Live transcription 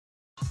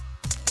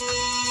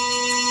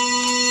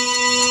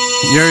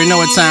You already know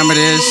what time it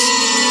is.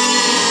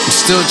 I'm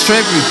still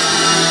trippy.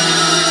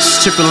 It's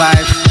trippy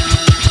life.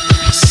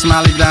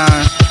 Smiley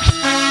Don,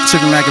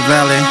 Trippy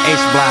Machiavelli,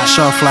 H-Block,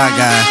 Short Fly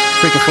Guy.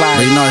 Freaking Fly.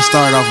 But you know it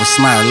started off with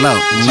Smile Low.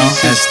 You know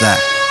that's that.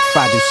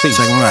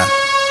 Check him out.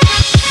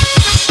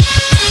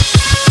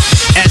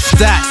 That's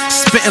that.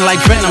 Spitting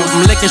like venom.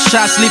 I'm licking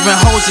shots, leaving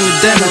holes in the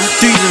denim.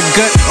 3 to the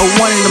gut or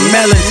 1 in the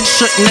melon.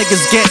 Shook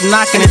niggas get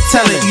knocking and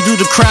telling. You do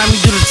the crime, you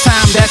do the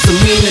time. That's a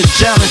mean and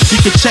gelling. You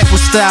can check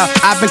with style.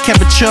 I've been kept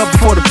it chill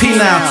before the P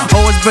now.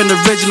 Always been the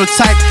original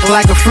type,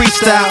 like a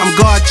freestyle. I'm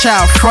God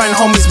child. Front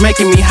homies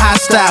making me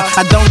hostile.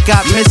 I don't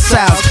got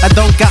missiles. I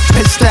don't got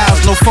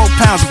pistols. No 4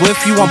 pounds. But if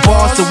you want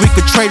balls, so we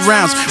could trade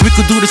rounds. We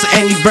could do this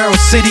in any borough,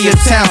 city or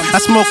town. I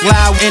smoke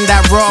loud in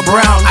that raw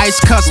brown. Ice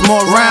cuts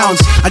more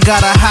rounds. I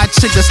got a hot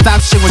chick that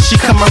stop shit when she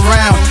come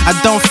around. I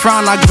don't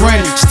frown, I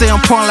grin. Stay on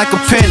point like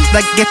a pin.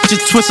 Like get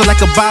you twisted like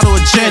a bottle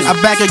of gin. I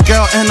bag a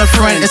girl and a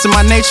friend. It's in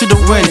my nature to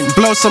win.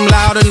 Blow some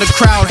loud in the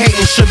crowd.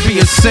 Hating should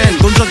be a sin.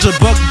 Don't judge a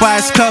book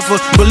by its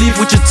cover. Believe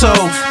what you're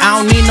told. I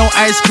don't need no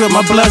ice cream.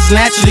 My blood's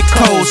naturally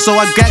cold. So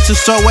I got you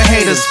so with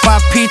haters.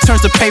 5P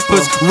turns to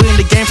papers. We in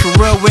the game for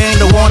real. We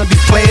ain't the wannabe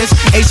players.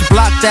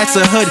 H-Block, that's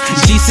a hood.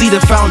 GC,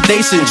 the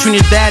foundation.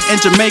 Trinidad and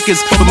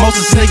Jamaicans. But most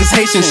of the niggas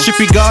Haitians.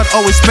 Trippy God,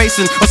 always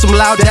spacing. On some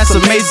loud, that's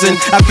amazing.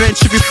 I've been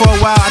trippy for a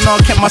while. I know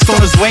I kept my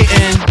stoners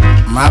waiting.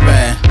 My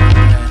bad.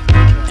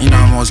 You know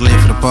I'm always late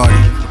for the party.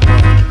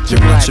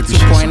 Trippy like trippy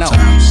shit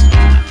sometimes.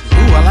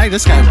 Ooh, I like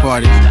this kind of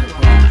party.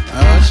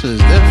 Oh, this shit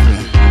is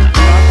different.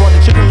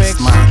 It's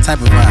my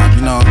type of vibe,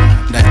 you know,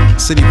 that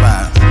city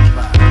vibe.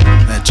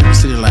 That trippy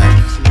city life.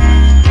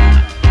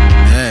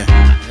 Yeah.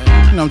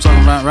 You know what I'm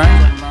talking about, right?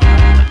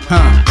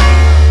 Huh.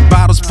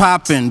 Bottles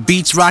popping,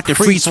 beats rocking,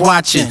 freaks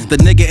watching. The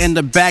nigga in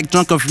the back,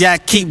 drunk of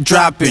yak, keep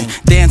dropping.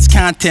 Dance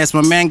contest,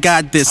 my man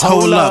got this.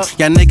 Hold up,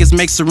 y'all niggas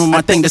makes the room.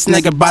 I think this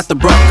nigga bout to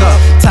broke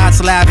up.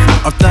 Tots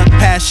laughing, of thug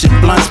passion,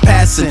 blunts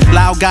passing.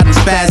 Loud got him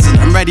spazzing.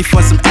 I'm ready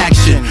for some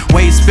action.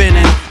 Waves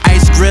spinning,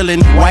 ice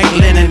grilling, white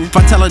linen. If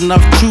I tell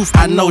enough truth,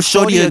 I know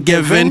shorty a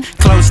giving.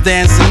 Close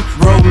dancing,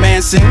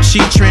 romancing, she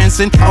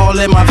trancing. All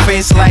in my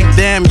face like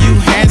damn, you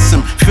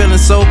handsome. Feeling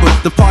sober,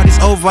 the party's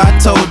over. I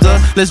told her,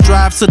 let's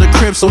drive to the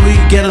crib so we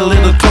can get a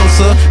little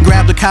closer.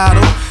 Grab the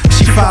coddle,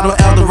 she followed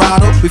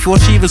Eldorado. Before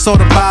she even saw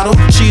the bottle,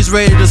 she's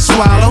ready to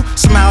swallow.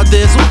 Smile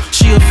dizzle,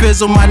 she a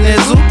fizzle my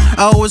nizzle.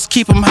 I always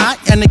keep them hot,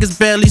 and niggas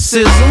barely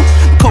sizzle.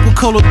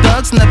 Coca-Cola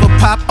thugs never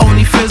pop,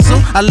 only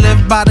fizzle. I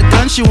live by the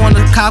gun, she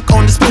wanna cock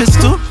on this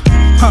pistol.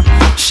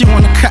 She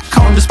wanna cock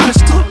on this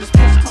pistol.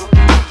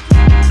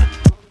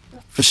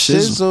 For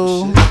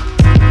shizzle.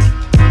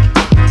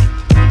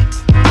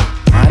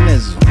 My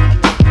nizzle.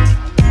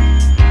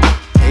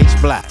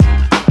 H-Block.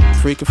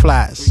 Freaking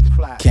flies.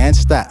 Can't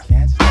stop.